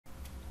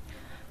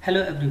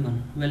Hello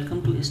everyone,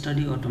 welcome to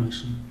Study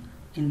Automation.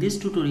 In this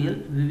tutorial,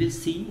 we will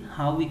see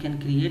how we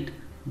can create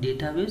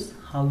database,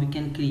 how we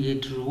can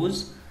create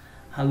rows,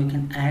 how we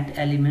can add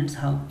elements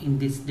in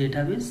this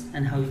database,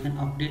 and how we can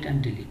update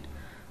and delete.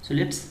 So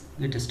let's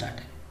get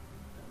started.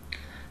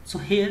 So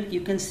here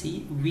you can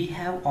see we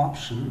have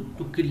option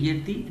to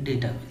create the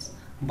database.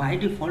 By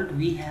default,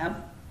 we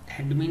have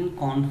admin,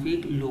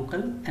 config, local,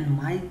 and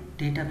my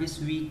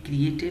database we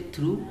created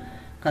through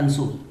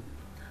console.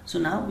 So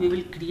now we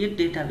will create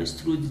database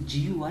through the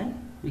GUI.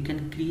 We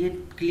can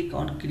click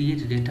on create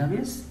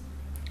database.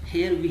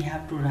 Here we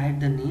have to write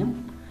the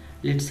name.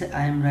 Let's say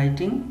I am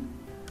writing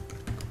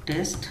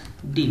test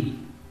DB.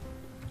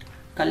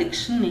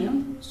 Collection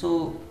name.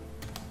 So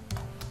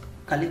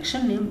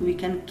collection name we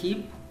can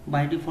keep.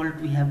 By default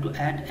we have to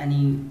add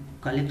any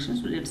collection.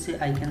 So let's say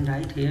I can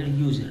write here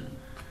user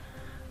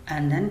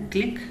and then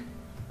click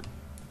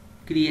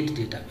create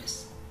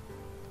database.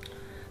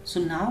 So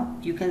now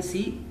you can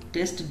see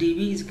test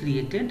DB is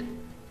created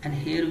and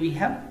here we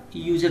have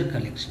user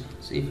collection.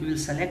 So if we will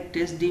select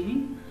test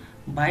DB,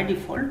 by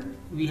default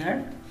we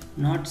are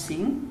not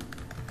seeing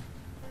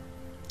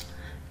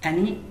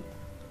any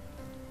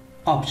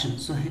option.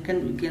 So we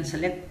can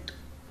select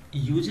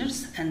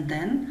users, and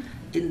then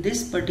in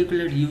this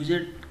particular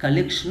user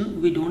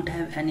collection we don't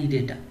have any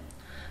data.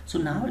 So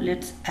now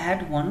let's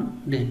add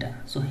one data.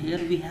 So here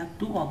we have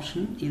two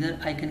options. Either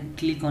I can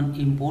click on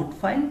import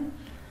file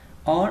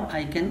or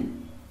I can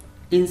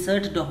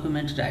insert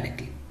document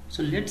directly.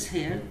 So let's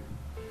here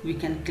we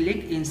can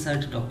click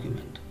insert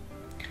document.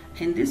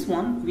 In this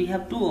one we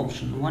have two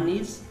options. One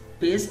is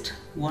paste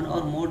one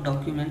or more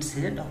documents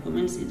here.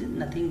 Documents is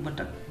nothing but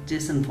a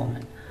JSON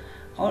format,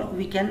 or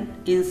we can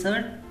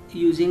insert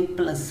using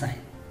plus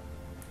sign.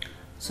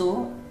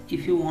 So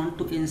if you want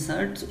to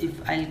insert, so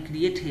if I'll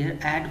create here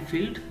add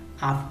field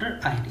after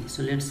ID.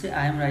 So let's say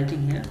I am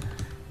writing here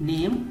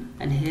name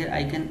and here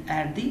I can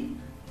add the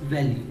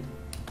value.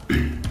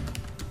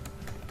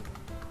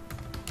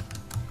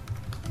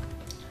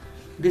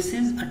 This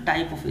is a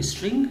type of a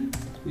string.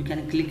 We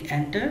can click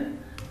enter.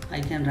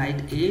 I can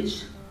write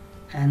age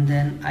and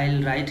then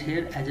I'll write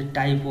here as a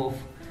type of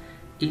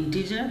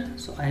integer.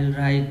 So I'll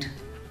write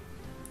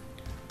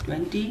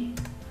 20.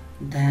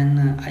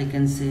 Then I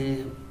can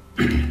say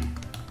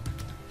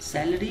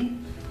salary.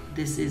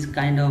 This is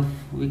kind of,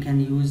 we can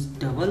use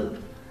double,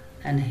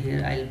 and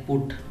here I'll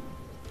put,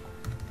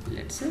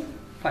 let's say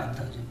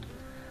 5,000.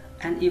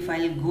 And if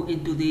I'll go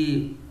into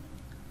the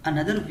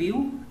another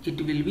view,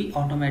 it will be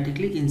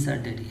automatically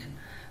inserted here.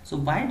 So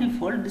by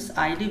default this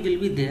ID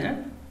will be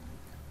there,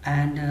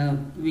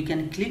 and we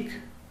can click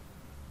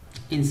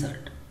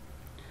insert.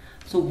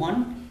 So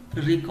one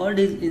record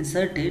is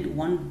inserted,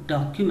 one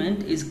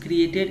document is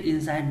created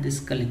inside this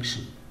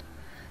collection.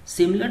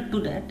 Similar to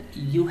that,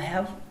 you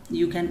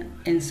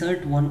can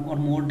insert one or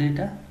more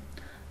data,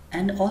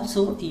 and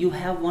also you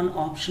have one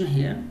option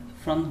here.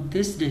 From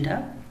this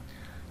data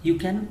you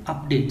can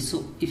update.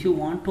 So if you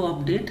want to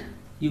update,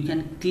 you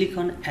can click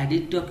on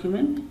edit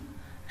document,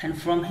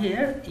 and from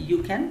here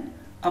you can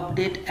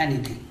update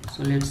anything.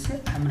 So let's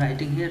say I'm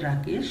writing here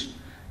Rakesh,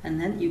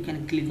 and then you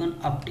can click on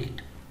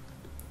update.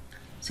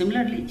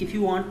 Similarly, if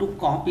you want to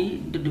copy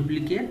the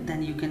duplicate,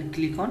 then you can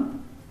click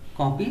on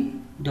copy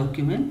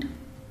document.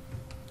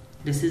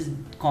 This is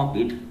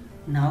copied.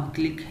 Now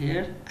click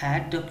here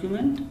add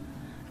document,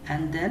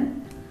 and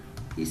then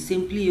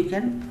simply you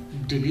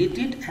can delete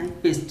it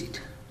and paste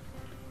it.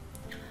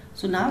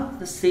 So now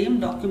the same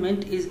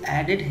document is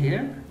added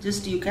here.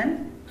 Just you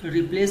can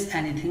replace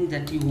anything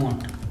that you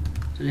want.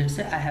 So let's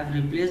say I have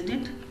replaced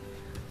it,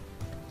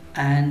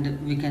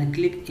 and we can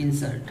click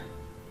insert.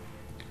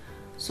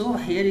 So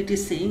here it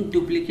is saying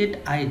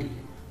duplicate ID.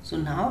 So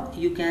now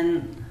you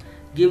can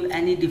give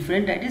any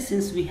different ID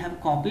since we have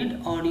copied,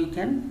 or you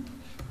can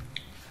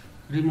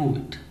remove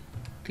it.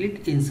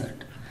 Click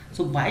insert.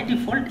 So by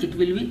default it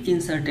will be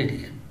inserted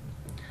here.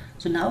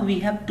 So now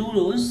we have two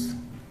rows,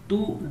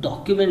 two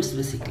documents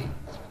basically.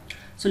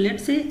 So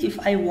let's say if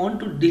I want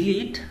to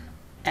delete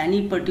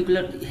any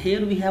particular,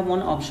 here we have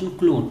one option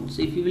clone.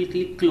 So if you will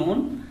click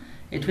clone,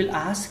 it will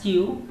ask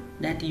you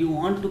that you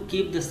want to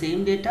keep the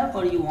same data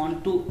or you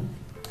want to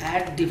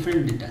add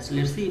different data. So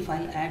let's say if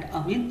I add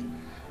Amit,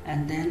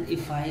 and then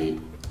if I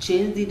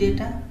change the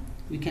data,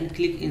 we can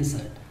click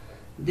insert.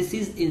 This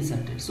is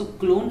inserted. So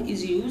clone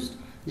is used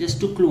just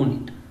to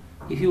clone it.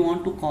 If you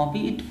want to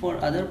copy it for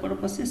other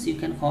purposes, you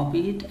can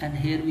copy it, and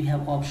here we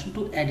have option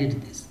to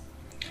edit this.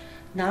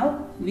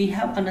 Now we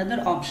have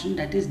another option,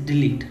 that is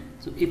delete.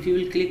 So if you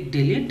will click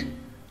delete,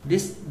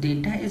 this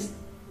data is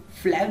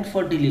flagged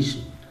for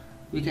deletion.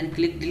 We can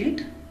click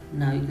delete.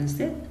 Now you can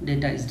say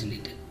data is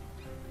deleted.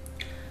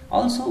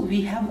 Also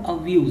we have a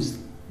views,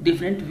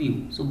 different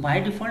view. So by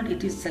default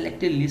it is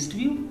selected list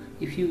view.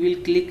 If you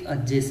will click a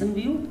JSON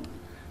view,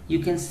 you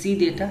can see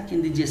data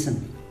in the JSON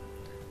view.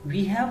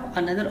 We have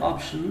another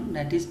option,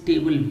 that is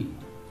table view.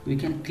 We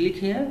can click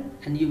here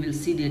and you will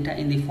see data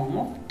in the form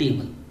of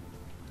table.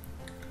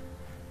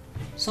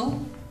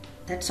 So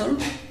that's all.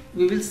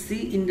 We will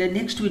see in the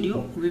next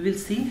video, we will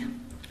see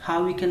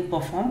how we can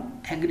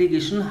perform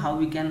aggregation, how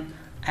we can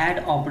add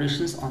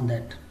operations on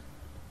that.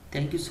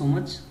 Thank you so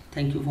much.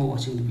 Thank you for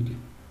watching the video.